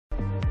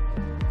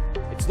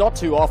It's not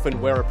too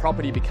often where a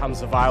property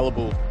becomes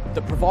available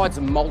that provides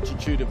a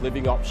multitude of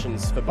living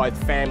options for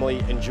both family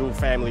and dual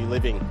family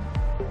living.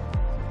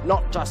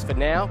 Not just for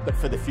now, but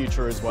for the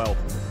future as well.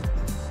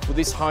 Well,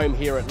 this home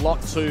here at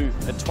Lot 2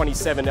 at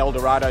 27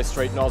 Eldorado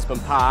Street in Osborne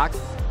Park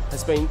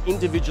has been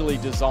individually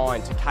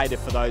designed to cater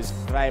for those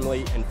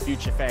family and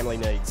future family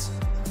needs.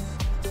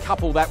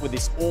 Couple that with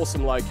this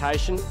awesome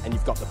location and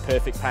you've got the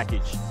perfect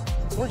package.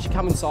 So why don't you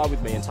come inside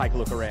with me and take a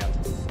look around.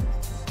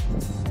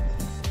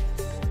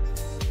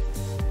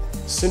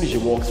 As soon as you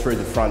walk through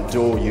the front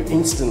door, you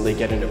instantly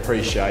get an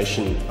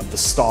appreciation of the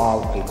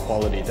style and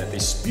quality that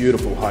this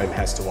beautiful home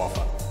has to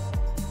offer.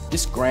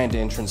 This grand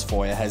entrance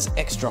foyer has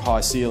extra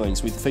high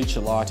ceilings with feature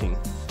lighting,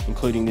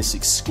 including this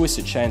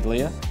exquisite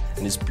chandelier,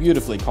 and is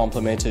beautifully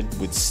complemented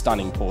with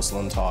stunning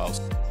porcelain tiles.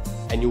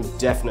 And you'll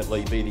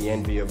definitely be the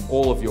envy of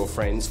all of your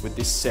friends with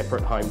this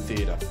separate home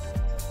theatre,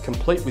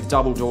 complete with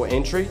double door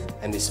entry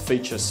and this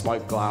feature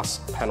smoked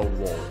glass panelled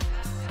wall.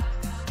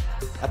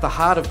 At the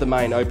heart of the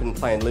main open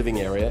plan living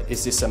area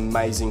is this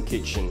amazing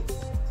kitchen.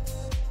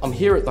 I'm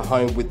here at the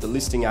home with the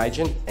listing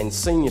agent and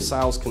senior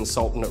sales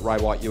consultant at Ray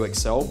White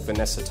UXL,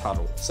 Vanessa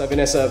Tuttle. So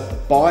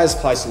Vanessa, buyers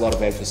place a lot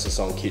of emphasis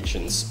on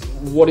kitchens.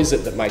 What is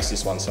it that makes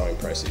this one so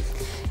impressive?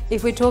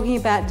 If we're talking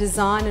about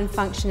design and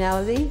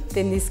functionality,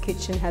 then this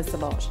kitchen has the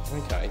lot.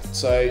 Okay,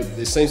 so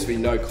there seems to be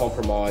no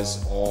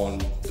compromise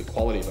on the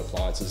quality of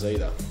appliances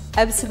either.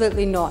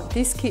 Absolutely not.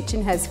 This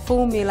kitchen has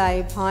full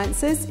Miele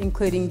appliances,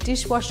 including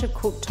dishwasher,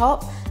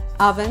 cooktop,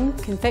 oven,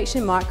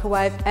 convection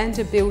microwave, and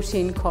a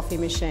built-in coffee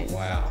machine.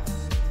 Wow.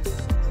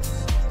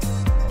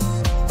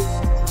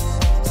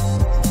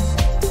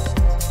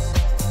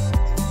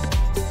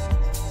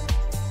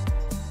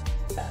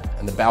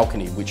 And the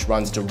balcony, which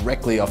runs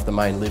directly off the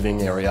main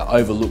living area,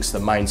 overlooks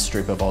the main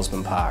strip of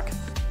Osborne Park.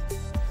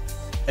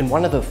 And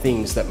one of the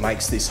things that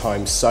makes this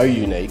home so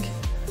unique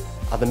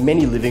are the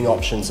many living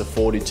options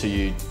afforded to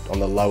you on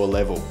the lower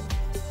level.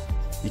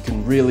 You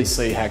can really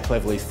see how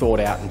cleverly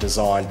thought out and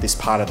designed this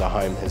part of the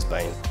home has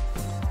been.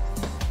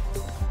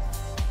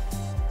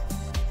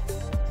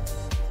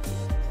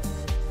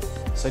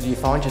 So do you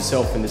find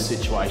yourself in the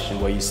situation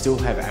where you still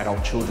have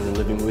adult children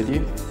living with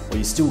you, or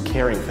you're still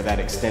caring for that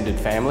extended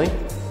family?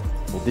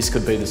 Well, this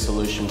could be the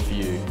solution for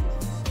you,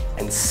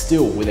 and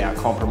still without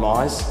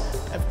compromise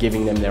of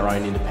giving them their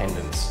own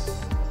independence.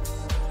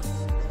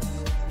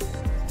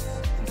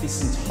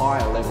 This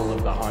entire level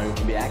of the home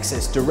can be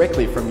accessed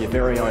directly from your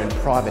very own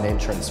private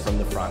entrance from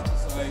the front.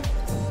 So,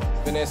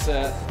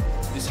 Vanessa,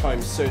 this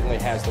home certainly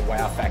has the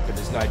wow factor,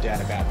 there's no doubt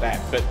about that,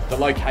 but the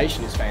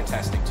location is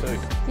fantastic too.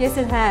 Yes,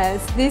 it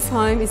has. This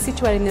home is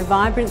situated in a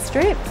vibrant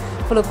strip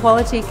full of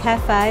quality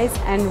cafes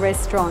and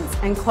restaurants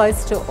and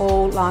close to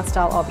all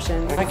lifestyle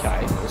options.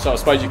 Okay, so I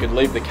suppose you could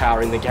leave the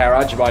car in the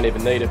garage, you won't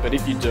even need it, but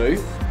if you do,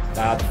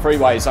 the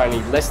freeway is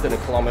only less than a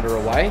kilometre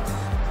away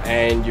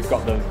and you've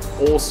got the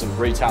awesome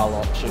retail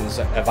options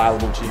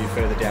available to you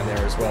further down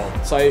there as well.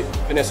 So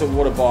Vanessa,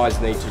 what do buyers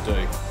need to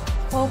do?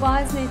 Well,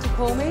 buyers need to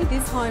call me.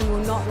 This home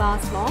will not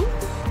last long.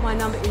 My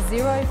number is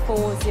 040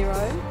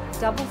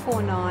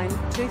 449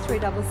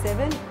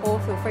 2377, or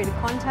feel free to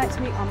contact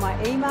me on my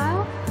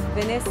email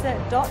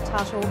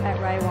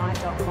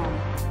vanessa.tuttle@raywhite.com.